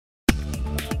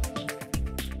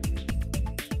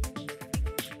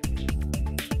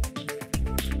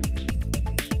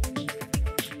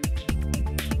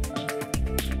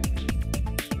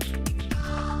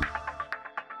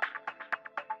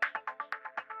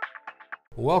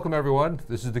Welcome everyone,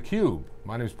 this is theCUBE.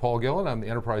 My name is Paul Gillin, I'm the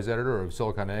enterprise editor of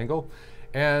SiliconANGLE,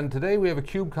 and today we have a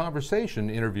CUBE conversation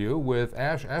interview with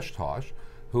Ash Ashutosh,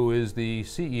 who is the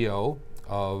CEO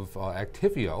of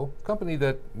Actifio, a company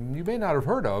that you may not have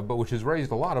heard of, but which has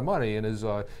raised a lot of money and is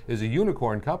a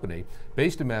unicorn company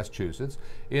based in Massachusetts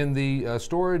in the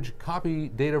storage copy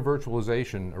data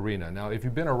virtualization arena. Now, if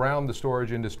you've been around the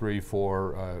storage industry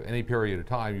for any period of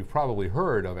time, you've probably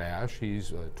heard of Ash.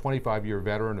 He's a 25-year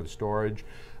veteran of storage,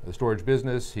 the storage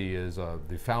business. He is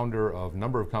the founder of a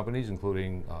number of companies,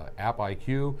 including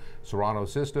AppIQ, Serrano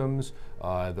Systems,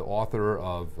 the author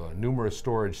of numerous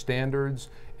storage standards,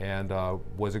 and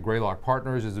was at Greylock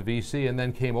Partners as a VC, and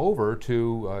then came over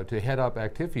to head up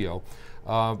Actifio.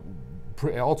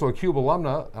 Also a CUBE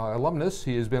alumnus.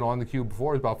 He has been on the CUBE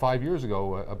before, about 5 years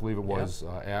ago, I believe it was.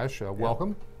 Yep. Ash,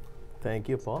 welcome. Thank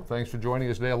you, Paul. Thanks for joining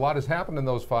us today. A lot has happened in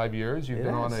those 5 years. You've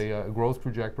been on a growth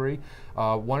trajectory.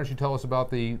 Why don't you tell us about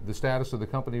the status of the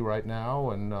company right now,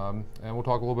 and we'll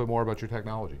talk a little bit more about your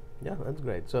technology. Yeah, that's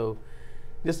great. So,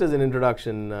 just as an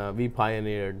introduction, we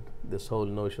pioneered this whole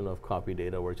notion of copy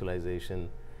data virtualization,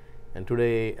 and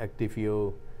today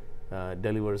Actifio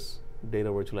delivers data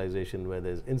virtualization where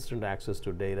there's instant access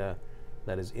to data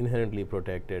that is inherently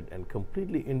protected and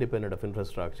completely independent of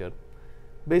infrastructure,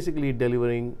 basically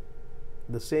delivering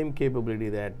the same capability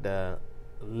that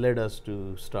led us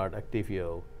to start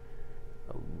Actifio,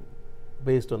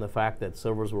 based on the fact that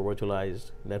servers were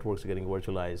virtualized, networks are getting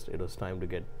virtualized. It was time to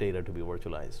get data to be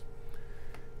virtualized.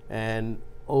 And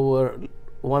over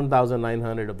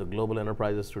 1,900 of the global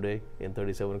enterprises today in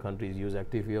 37 countries use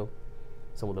Actifio.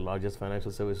 Some of the largest financial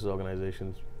services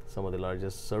organizations, some of the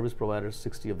largest service providers,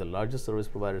 60 of the largest service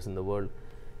providers in the world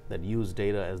that use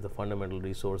data as the fundamental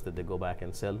resource that they go back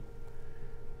and sell.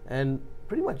 And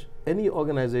pretty much any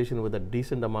organization with a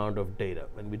decent amount of data,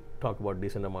 when we talk about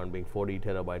decent amount being 40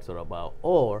 terabytes or above,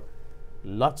 or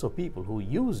lots of people who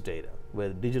use data, where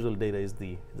digital data is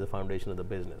the foundation of the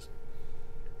business.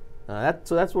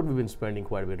 So that's what we've been spending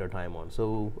quite a bit of time on.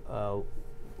 So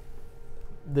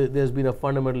there's been a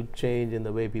fundamental change in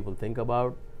the way people think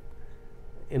about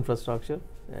infrastructure,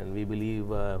 and we believe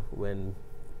when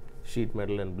sheet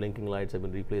metal and blinking lights have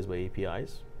been replaced by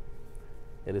APIs,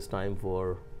 it is time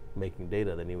for making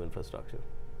data the new infrastructure.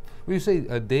 When you say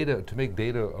data, to make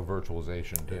data a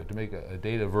virtualization, to make a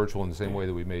data virtual in the same way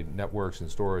that we made networks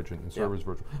and storage and servers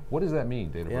virtual, what does that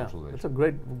mean, data virtualization? That's a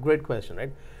great question,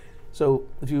 right? So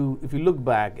if you look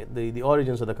back at the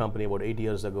origins of the company about 8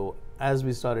 years ago, as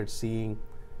we started seeing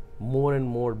more and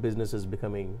more businesses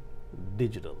becoming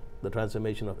digital, the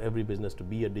transformation of every business to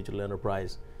be a digital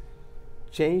enterprise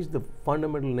changed the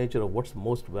fundamental nature of what's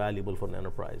most valuable for an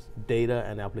enterprise. Data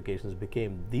and applications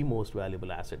became the most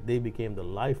valuable asset. They became the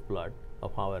lifeblood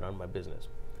of how I run my business.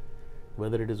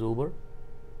 Whether it is Uber,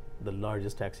 the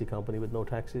largest taxi company with no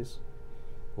taxis,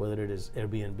 whether it is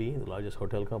Airbnb, the largest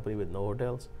hotel company with no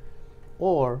hotels,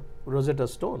 or Rosetta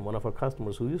Stone, one of our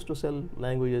customers who used to sell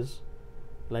language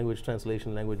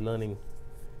translation, language learning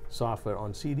software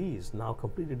on CDs, now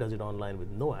completely does it online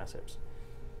with no assets.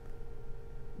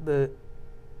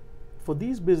 For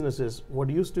these businesses, what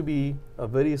used to be a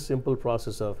very simple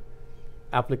process of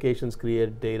applications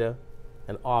create data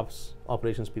and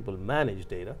operations people manage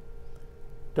data,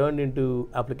 turned into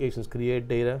applications create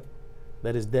data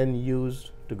that is then used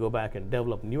to go back and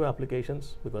develop new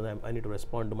applications because I need to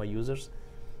respond to my users.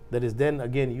 That is then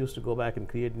again used to go back and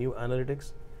create new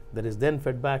analytics that is then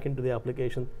fed back into the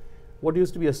application. What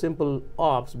used to be a simple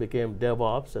ops became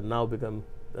DevOps, and now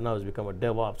it's become a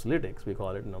DevOps-lytics, we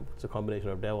call it. It's a combination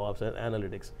of DevOps and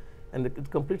analytics, and it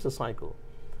completes a cycle.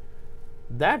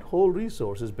 That whole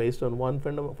resource is based on one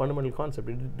fundamental concept.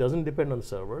 It doesn't depend on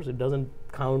servers. It doesn't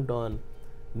count on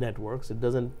networks. It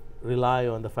doesn't rely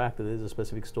on the fact that there is a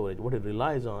specific storage. What it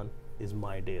relies on is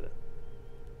my data.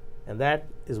 And that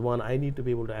is one I need to be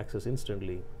able to access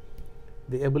instantly.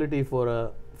 The ability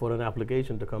for an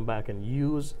application to come back and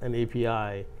use an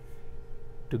API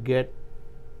to get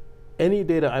any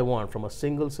data I want from a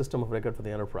single system of record for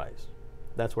the enterprise,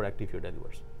 that's what Actifio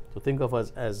delivers. So think of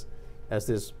us as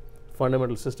this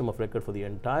fundamental system of record for the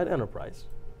entire enterprise,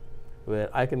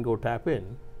 where I can go tap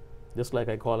in, just like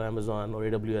I call Amazon or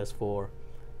AWS for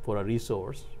a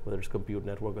resource, whether it's compute,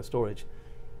 network, or storage.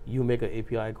 You make an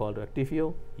API call to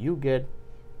Actifio, you get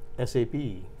SAP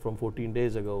from 14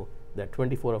 days ago that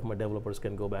 24 of my developers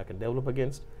can go back and develop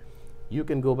against. You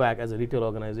can go back as a retail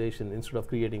organization, instead of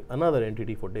creating another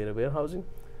entity for data warehousing,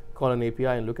 call an API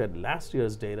and look at last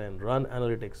year's data and run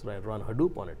analytics, right? Run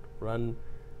Hadoop on it, run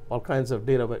all kinds of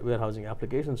data warehousing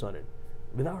applications on it,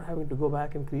 without having to go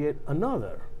back and create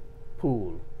another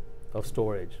pool of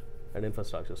storage and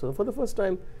infrastructure. So for the first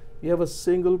time, you have a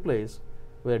single place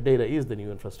where data is the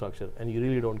new infrastructure, and you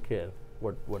really don't care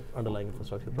what underlying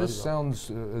infrastructure. This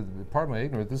sounds, pardon my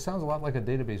ignorance, this sounds a lot like a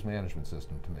database management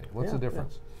system to me. What's the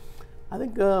difference? I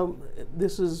think data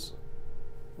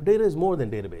is more than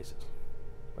databases.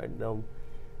 Right now,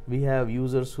 we have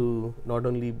users who not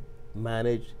only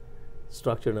manage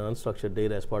structured and unstructured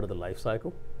data as part of the life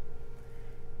cycle.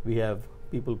 We have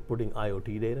people putting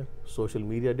IoT data, social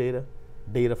media data,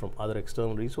 data from other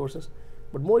external resources.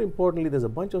 But more importantly, there's a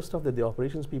bunch of stuff that the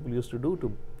operations people used to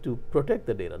do to protect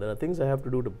the data. There are things I have to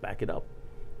do to back it up,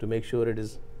 to make sure it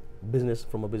is business,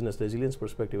 from a business resilience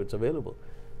perspective, it's available.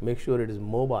 Make sure it is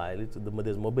mobile,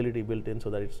 there's mobility built in so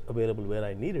that it's available where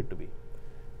I need it to be.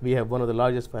 We have one of the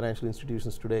largest financial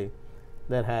institutions today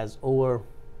that has over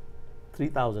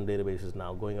 3,000 databases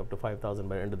now, going up to 5,000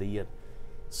 by the end of the year.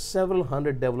 Several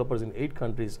hundred developers in 8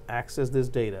 countries access this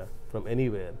data from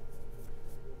anywhere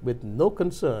with no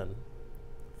concern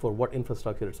for what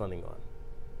infrastructure it's running on.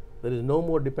 There is no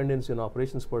more dependency on an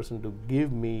operations person to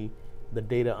give me the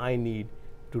data I need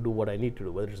to do what I need to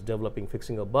do, whether it's developing,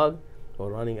 fixing a bug,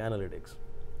 or running analytics.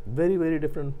 Very, very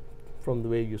different from the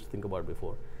way you used to think about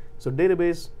before. So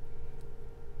database,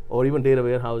 or even data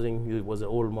warehousing, was an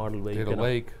old model where data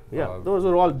lake. Those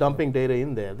are all dumping data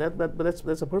in there. But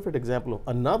that's a perfect example of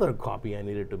another copy I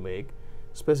needed to make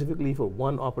specifically for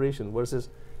one operation versus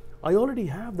I already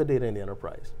have the data in the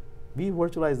enterprise. We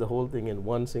virtualize the whole thing in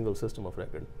one single system of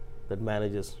record that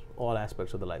manages all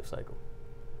aspects of the life cycle.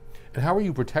 And how are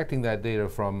you protecting that data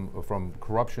from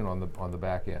corruption on the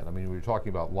back end? I mean, we were talking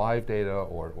about live data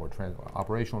or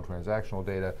operational transactional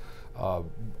data.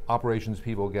 Operations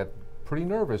people get pretty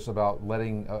nervous about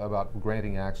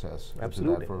granting access to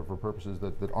that for purposes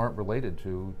that aren't related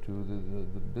to the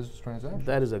business transaction.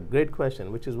 That is a great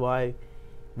question, which is why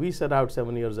we set out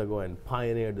 7 years ago and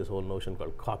pioneered this whole notion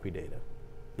called copy data.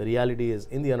 The reality is,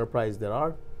 in the enterprise, there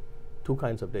are 2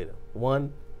 kinds of data.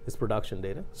 One is production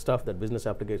data, stuff that business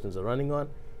applications are running on,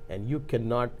 and you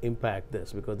cannot impact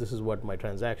this because this is what my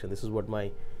transaction, this is what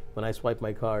when I swipe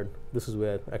my card, this is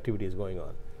where activity is going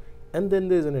on. And then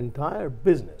there's an entire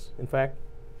business, in fact,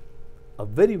 a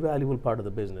very valuable part of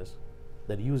the business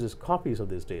that uses copies of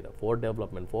this data for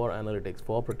development, for analytics,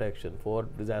 for protection, for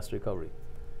disaster recovery.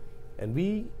 And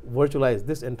we virtualize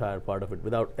this entire part of it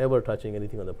without ever touching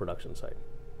anything on the production side.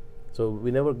 So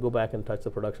we never go back and touch the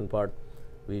production part.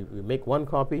 We make one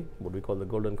copy, what we call the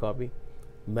golden copy,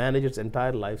 manage its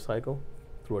entire life cycle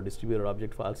through a distributed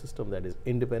object file system that is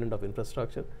independent of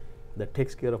infrastructure, that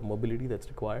takes care of mobility that's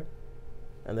required,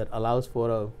 and that allows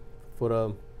for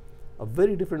a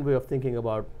very different way of thinking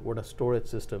about what a storage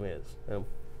system is.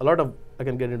 I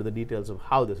can get into the details of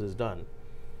how this is done,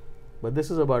 but this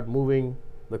is about moving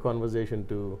the conversation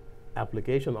to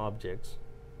application objects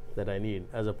that I need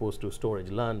as opposed to storage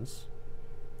LUNs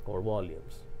or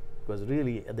volumes. Because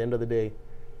really, at the end of the day,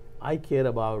 I care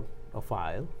about a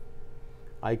file,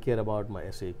 I care about my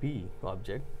SAP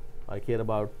object, I care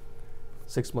about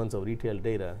 6 months of retail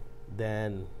data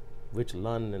than which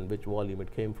LUN and which volume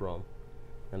it came from.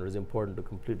 And it is important to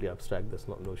completely abstract this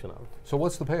notion out. So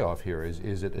what's the payoff here?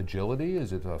 Is it agility?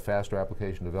 Is it faster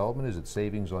application development? Is it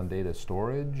savings on data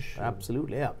storage?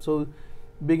 Absolutely, yeah. So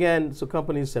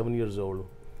company is 7 years old.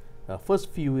 First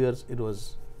few years, it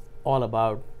was all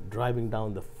about driving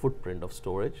down the footprint of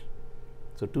storage.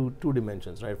 So two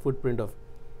dimensions, right? Footprint of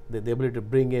the ability to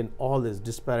bring in all these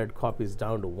disparate copies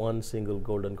down to one single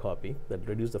golden copy that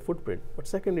reduced the footprint. But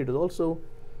secondly, it was also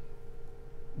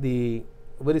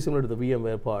very similar to the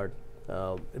VMware part.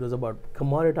 It was about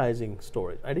commoditizing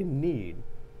storage. I didn't need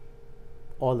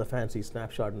all the fancy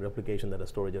snapshot and replication that a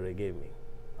storage array gave me.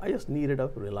 I just needed a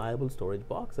reliable storage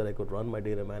box that I could run my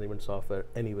data management software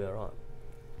anywhere on.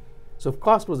 So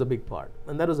cost was a big part,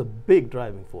 and that was a big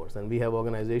driving force. And we have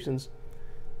organizations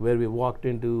where we walked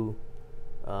into,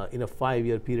 in a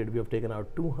 5-year period, we have taken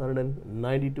out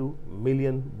 292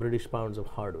 million British pounds of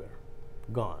hardware.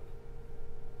 Gone,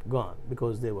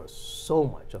 because there was so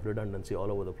much of redundancy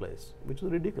all over the place, which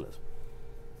was ridiculous.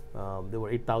 There were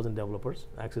 8,000 developers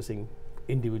accessing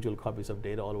individual copies of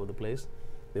data all over the place.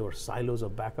 There were silos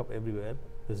of backup everywhere.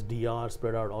 There's DR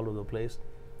spread out all over the place.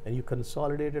 And you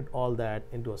consolidated all that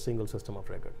into a single system of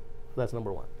record. So that's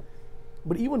number one.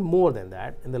 But even more than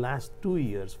that, in the last 2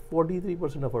 years,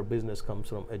 43% of our business comes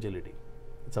from agility.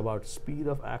 It's about speed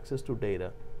of access to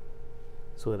data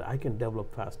so that I can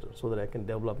develop faster, so that I can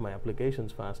develop my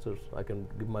applications faster, so I can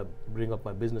bring up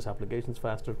my business applications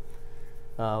faster.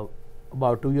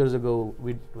 About 2 years ago,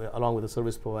 along with a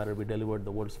service provider, we delivered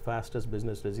the world's fastest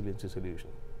business resiliency solution.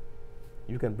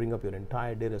 You can bring up your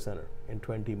entire data center in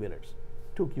 20 minutes.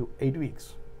 Took you 8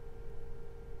 weeks.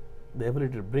 the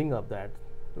ability to bring up that,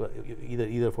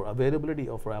 either for availability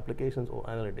or for applications or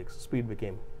analytics, speed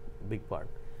became a big part.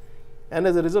 And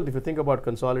as a result, if you think about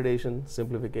consolidation,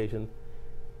 simplification,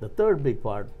 the third big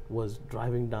part was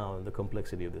driving down the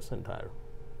complexity of this entire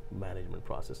management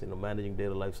process. Managing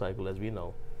data lifecycle, as we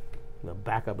know, the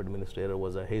backup administrator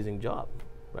was a hazing job,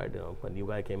 right? A new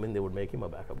guy came in, they would make him a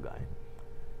backup guy.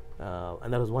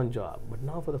 And that was one job. But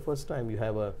now for the first time, you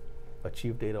have a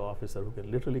chief data officer who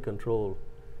can literally control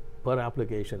per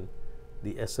application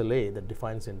the SLA that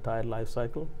defines the entire life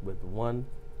cycle with one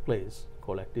place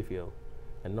called Actifio,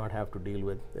 and not have to deal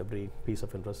with every piece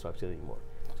of infrastructure anymore.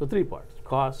 So three parts: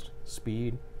 cost,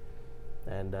 speed,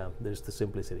 and there's the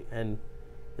simplicity. And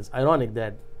it's ironic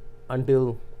that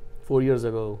until 4 years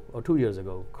ago or 2 years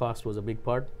ago, cost was a big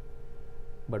part,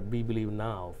 but we believe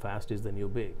now fast is the new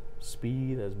big.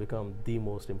 Speed has become the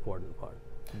most important part.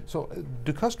 So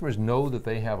do customers know that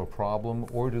they have a problem,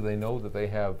 or do they know that they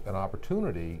have an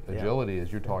opportunity, agility, as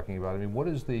you're talking about? I mean, what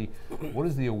is the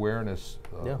awareness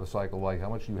the cycle like? How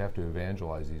much do you have to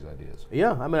evangelize these ideas?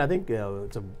 Yeah, I mean, I think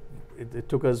it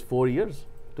took us 4 years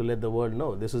to let the world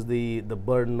know. This is the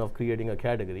burden of creating a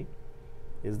category,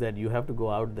 is that you have to go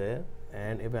out there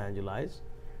and evangelize.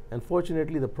 And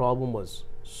fortunately, the problem was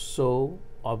so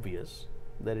obvious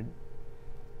that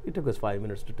it took us 5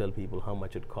 minutes to tell people how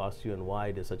much it costs you and why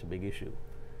it is such a big issue.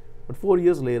 But 4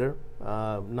 years later,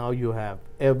 now you have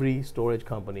every storage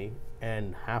company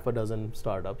and half a dozen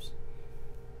startups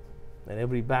and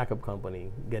every backup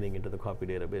company getting into the copy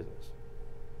data business,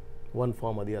 one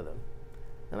form or the other.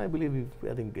 And I believe,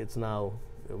 I think it's now,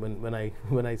 when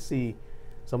I see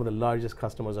some of the largest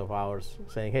customers of ours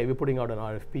saying, hey, we're putting out an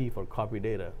RFP for copy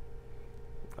data,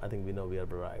 I think we know we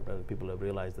have arrived, and people have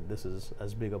realized that this is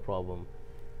as big a problem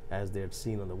as they had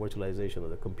seen on the virtualization or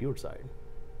the compute side,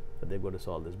 that they've got to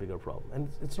solve this bigger problem. And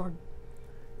it's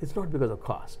not because of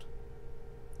cost.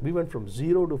 We went from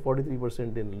 0 to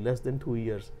 43% in less than 2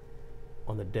 years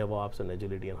on the DevOps and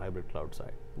agility and hybrid cloud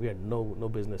side. We had no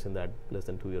business in that less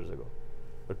than 2 years ago.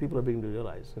 But people are beginning to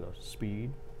realize,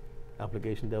 speed,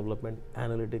 application development,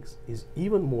 analytics is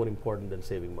even more important than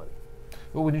saving money.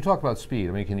 Well, when you talk about speed,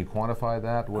 I mean, can you quantify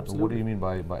that? What do you mean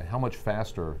by how much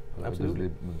faster does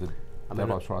the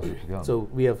DevOps process become? So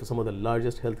we have some of the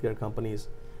largest healthcare companies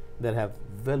that have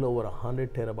well over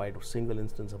 100 terabyte of single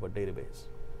instance of a database.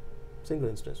 Single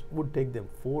instance would take them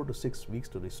 4 to 6 weeks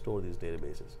to restore these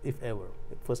databases, if ever.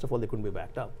 First of all, they couldn't be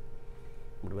backed up.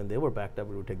 But when they were backed up,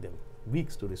 it would take them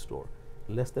weeks to restore.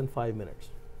 Less than 5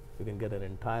 minutes, you can get an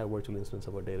entire virtual instance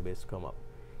of a database to come up.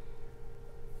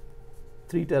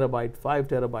 3 terabyte, 5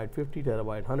 terabyte, 50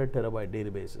 terabyte, 100 terabyte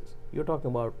databases. You're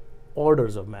talking about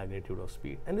orders of magnitude of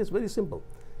speed. And it's very simple.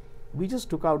 We just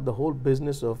took out the whole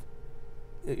business of,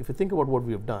 if you think about what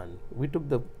we have done, we took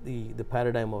the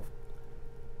paradigm of,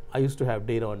 I used to have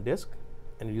data on disk,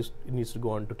 and it needs to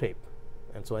go on to tape.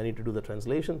 And so I need to do the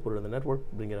translation, put it on the network,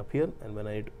 bring it up here, and when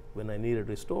I need it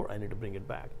restore, I need to bring it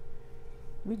back.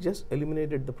 We just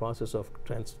eliminated the process of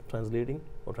translating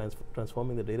or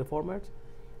transforming the data formats,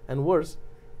 and worse,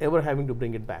 ever having to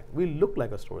bring it back. We look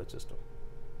like a storage system.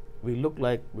 We look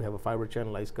like we have a fiber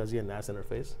channel iSCSI and NAS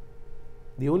interface.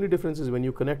 The only difference is when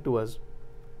you connect to us,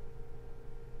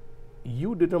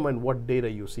 you determine what data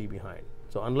you see behind.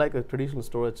 So unlike a traditional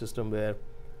storage system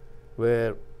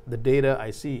where the data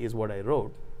I see is what I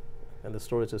wrote, and the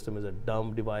storage system is a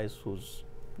dumb device who's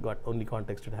got only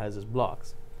context it has is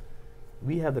blocks,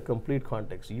 we have the complete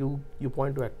context. You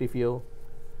point to Actifio,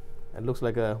 and looks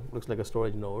like a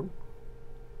storage node,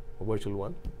 a virtual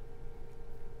one,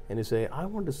 and you say, I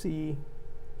want to see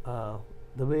the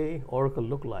way Oracle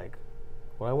looked like,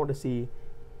 or I want to see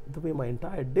the way my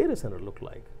entire data center looked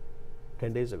like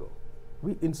 10 days ago.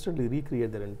 We instantly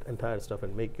recreate that entire stuff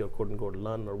and make your quote-unquote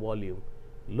LUN or volume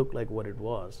look like what it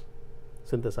was,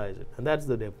 synthesize it, and that's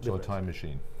the difference. So a time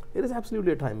machine. It is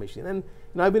absolutely a time machine. And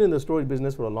I've been in the storage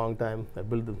business for a long time. I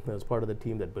was part of the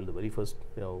team that built the very first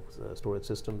storage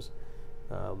systems,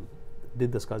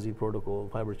 did the SCSI protocol,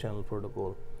 fiber channel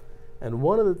protocol. And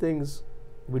one of the things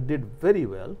we did very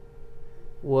well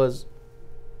was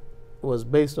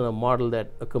based on a model that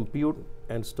a compute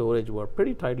and storage were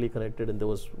pretty tightly connected, and there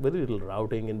was very little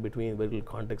routing in between, very little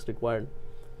context required.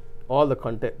 All the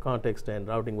context and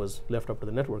routing was left up to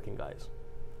the networking guys.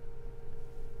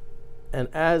 And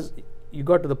as you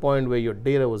got to the point where your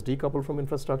data was decoupled from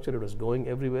infrastructure, it was going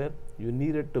everywhere, you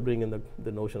needed to bring in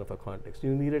the notion of a context.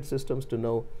 You needed systems to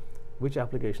know which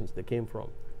applications they came from,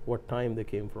 what time they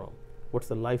came from, what's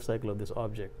the life cycle of this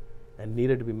object, and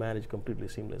needed to be managed completely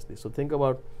seamlessly. So think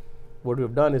about what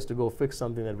we've done is to go fix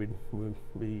something that we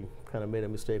kind of made a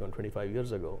mistake on 25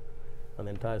 years ago on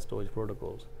the entire storage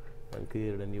protocols. and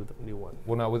created a new one.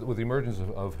 Well, now with the emergence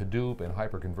of Hadoop and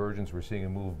hyperconvergence, we're seeing a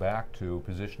move back to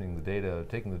positioning the data,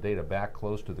 taking the data back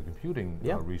close to the computing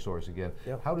resource again.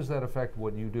 How does that affect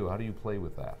what you do? How do you play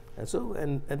with that?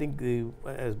 And I think,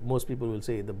 as most people will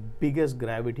say, the biggest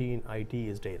gravity in IT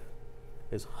is data.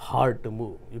 It's hard to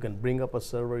move. You can bring up a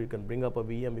server, you can bring up a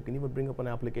VM, you can even bring up an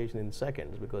application in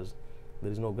seconds because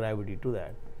there is no gravity to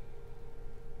that.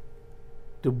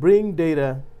 To bring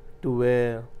data to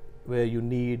where you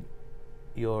need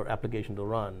your application to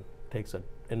run takes an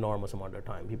enormous amount of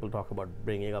time. People talk about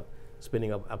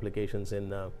spinning up applications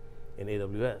in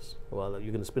AWS. Well,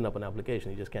 you can spin up an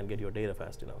application, you just can't get your data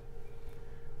fast enough.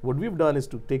 What we've done is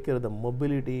to take care of the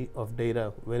mobility of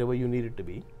data wherever you need it to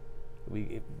be.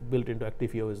 We built into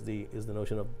Actifio is the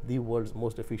notion of the world's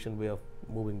most efficient way of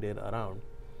moving data around.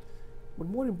 But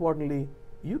more importantly,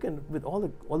 you can, with all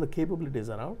the capabilities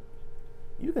around,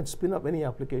 you can spin up any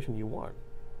application you want,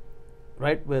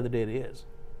 right where the data is,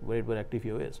 where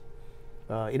Actifio is.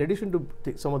 In addition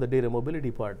to some of the data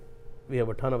mobility part, we have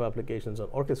a ton of applications on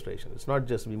orchestration. It's not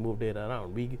just we move data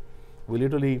around. We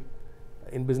literally,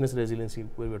 in business resiliency,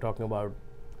 we were talking about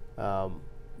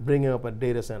bringing up a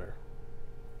data center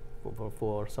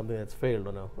for something that's failed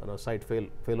on a site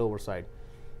failover site.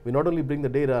 We not only bring the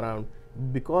data around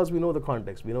because we know the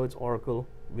context, we know it's Oracle,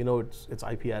 we know its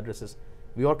IP addresses.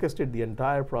 We orchestrate the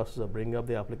entire process of bringing up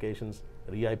the applications,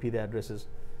 re-IP the addresses,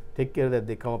 take care that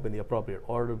they come up in the appropriate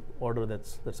order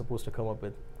that's supposed to come up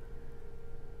with.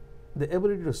 The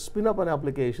ability to spin up an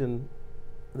application,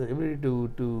 the ability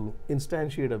to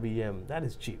instantiate a VM, that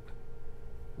is cheap.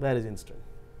 That is instant.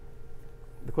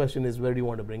 The question is, where do you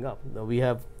want to bring up? Now we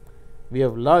have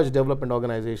large development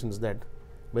organizations that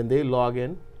when they log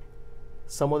in,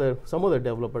 some of their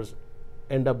developers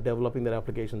end up developing their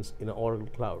applications in an Oracle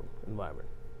Cloud environment,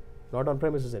 not on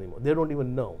premises anymore. They don't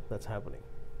even know that's happening.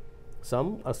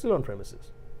 Some are still on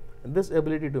premises. And this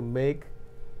ability to make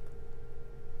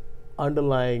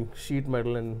underlying sheet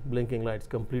metal and blinking lights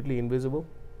completely invisible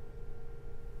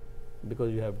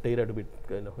because you have data to be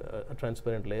a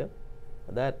transparent layer,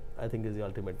 that I think is the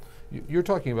ultimate. You're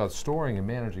talking about storing and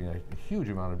managing a huge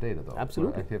amount of data, though.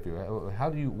 Absolutely.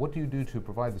 What do you do to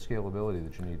provide the scalability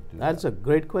that you need to do? That's a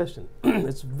great question.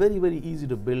 It's very, very easy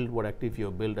to build what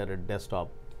Actifio built at a desktop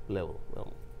level.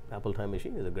 Apple Time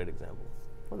Machine is a great example.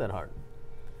 Not that hard.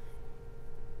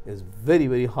 It's very,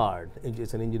 very hard.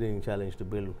 It's an engineering challenge to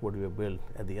build what we have built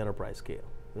at the enterprise scale.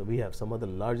 We have some of the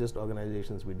largest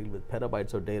organizations. We deal with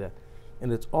petabytes of data,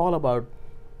 and it's all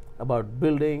about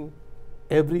building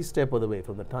every step of the way.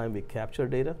 From the time we capture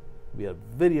data, we are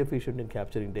very efficient in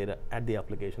capturing data at the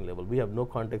application level. We have no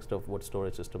context of what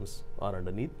storage systems are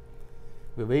underneath.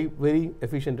 We're very, very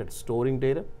efficient at storing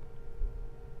data.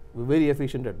 We're very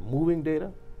efficient at moving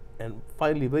data, and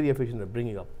finally very efficient at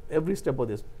bringing up. Every step of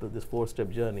this 4-step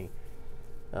journey,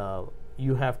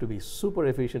 you have to be super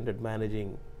efficient at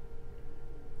managing.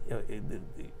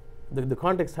 The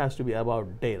context has to be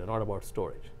about data, not about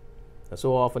storage.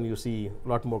 So often you see a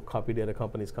lot more copy data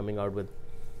companies coming out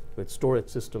with storage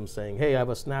systems saying, hey, I have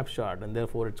a snapshot, and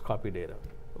therefore it's copy data.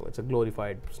 Well, it's a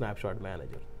glorified snapshot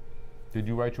manager. Did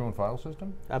you write your own file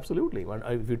system? Absolutely.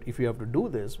 If you have to do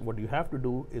this, what you have to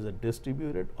do is a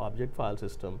distributed object file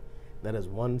system that has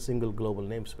one single global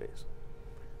namespace.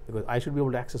 Because I should be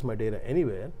able to access my data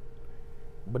anywhere,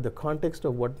 but the context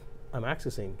of what I'm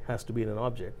accessing has to be in an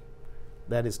object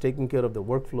that is taking care of the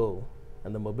workflow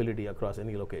and the mobility across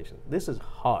any location. This is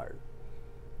hard.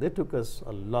 It took us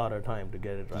a lot of time to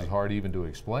get it right. It's hard even to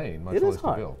explain, much less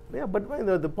to build. Yeah, but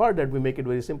the part that we make it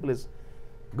very simple is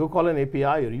go call an API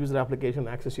or use an application,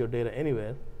 access your data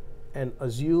anywhere, and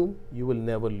assume you will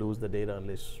never lose the data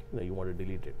unless you want to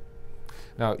delete it.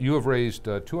 Now, you have raised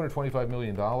 $225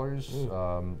 million.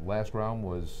 Last round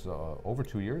was over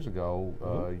 2 years ago.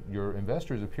 Your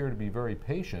investors appear to be very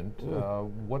patient.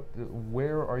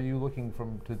 Where are you looking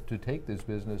to take this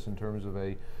business in terms of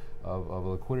a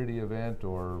liquidity event,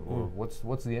 or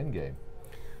what's the end game?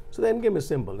 So the end game is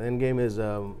simple. The end game is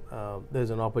there's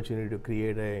an opportunity to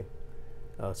create a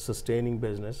sustaining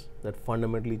business that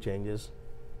fundamentally changes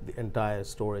the entire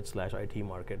storage/IT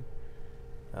market.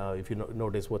 If you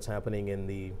notice what's happening in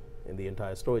the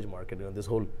entire storage market, this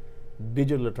whole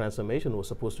digital transformation was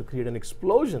supposed to create an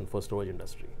explosion for storage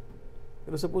industry.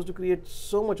 It was supposed to create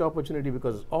so much opportunity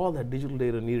because all that digital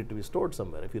data needed to be stored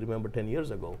somewhere. If you remember 10 years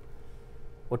ago,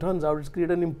 what turns out it's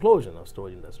created an implosion of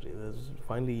storage industry.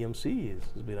 Finally EMC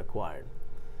has been acquired.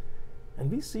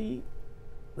 And we see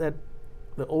that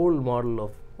the old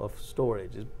model of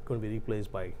storage is going to be replaced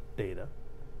by data.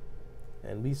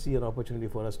 And we see an opportunity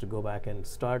for us to go back and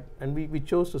start, and we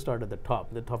chose to start at the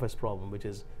top, the toughest problem, which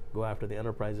is go after the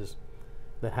enterprises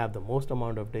that have the most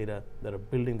amount of data, that are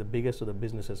building the biggest of the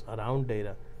businesses around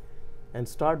data, and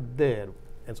start there.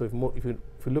 And so if you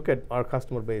look at our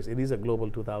customer base, it is a global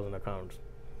 2,000 accounts.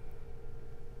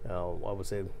 I would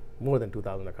say more than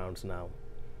 2,000 accounts now.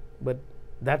 But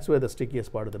that's where the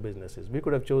stickiest part of the business is. We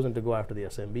could have chosen to go after the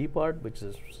SMB part, which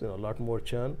is a lot more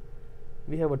churn.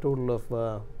 We have a total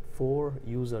of 4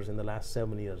 users in the last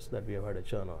 7 years that we have had a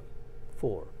churn on.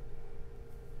 4.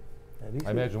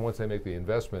 I imagine once they make the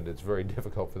investment, it's very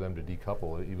difficult for them to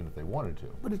decouple it, even if they wanted to.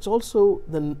 But it's also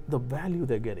the value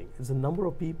they're getting. It's the number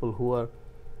of people who are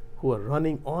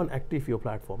running on Actifio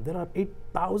platform. There are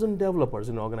 8,000 developers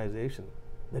in an organization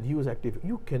that use Actifio.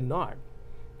 You cannot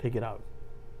take it out.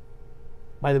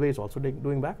 By the way, it's also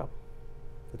doing backup.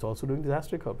 It's also doing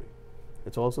disaster recovery.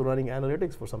 It's also running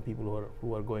analytics for some people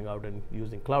who are going out and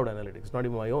using cloud analytics. Not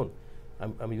even my own.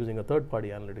 I'm using a third-party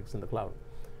analytics in the cloud.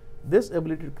 This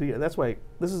ability to create, that's why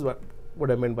this is what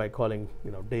I meant by calling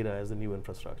data as the new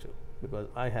infrastructure, because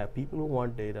I have people who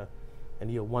want data,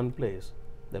 and you have one place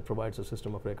that provides a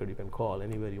system of record you can call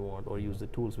anywhere you want, or use the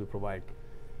tools we provide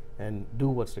and do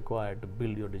what's required to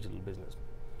build your digital business.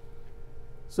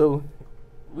 So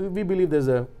we believe there's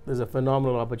a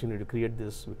phenomenal opportunity to create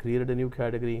this. We created a new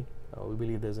category. We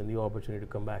believe there's a new opportunity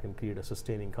to come back and create a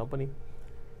sustaining company.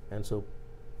 And so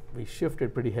we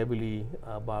shifted pretty heavily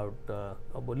about a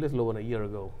little over a year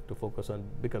ago to focus on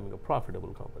becoming a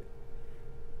profitable company.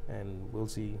 And we'll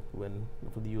see when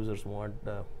the users want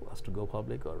us to go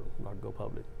public or not go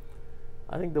public.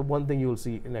 I think the one thing you'll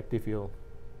see in Actifio,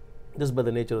 just by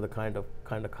the nature of the kind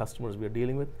of customers we're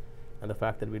dealing with, and the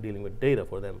fact that we're dealing with data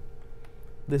for them,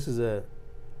 this is a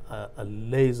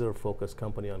laser-focused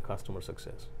company on customer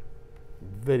success.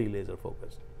 Very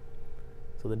laser-focused.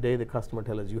 So the day the customer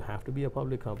tells us you have to be a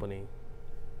public company,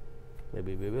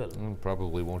 maybe we will.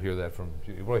 Probably won't hear that from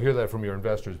you. Will hear that from your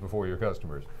investors before your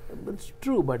customers. It's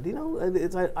true, but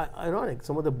it's ironic.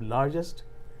 Some of the largest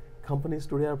companies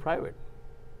today are private.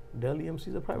 Dell EMC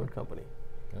is a private company.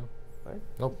 Yeah. Right?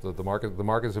 Nope. The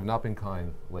markets have not been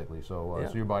kind lately. So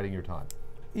so you're biding your time.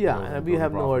 Yeah, and we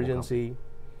have no urgency.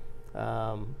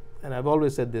 And I've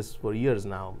always said this for years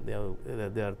now.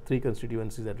 There are 3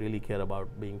 constituencies that really care about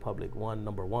being public.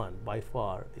 Number one, by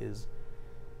far, is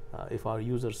if our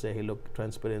users say, hey, look,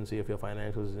 transparency of your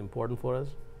financials is important for us,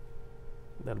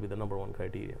 that'll be the number 1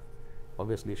 criteria.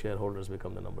 Obviously, shareholders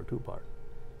become the number 2 part.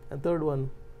 And third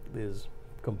one is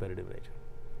competitive nature.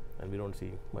 And we don't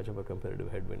see much of a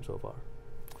competitive headwind so far.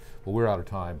 Well, we're out of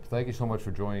time. Thank you so much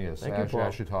for joining us. Thank you, Paul.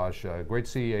 Ash Ashutosh, great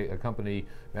to see a company,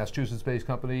 Massachusetts-based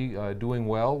company, doing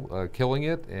well, killing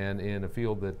it, and in a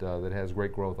field that has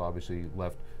great growth, obviously,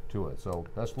 left to it. So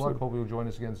best of luck. Hope you'll join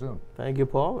us again soon. Thank you,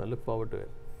 Paul. I look forward to it.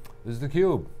 This is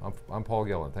theCUBE. I'm Paul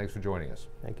Gillin. Thanks for joining us.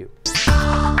 Thank you.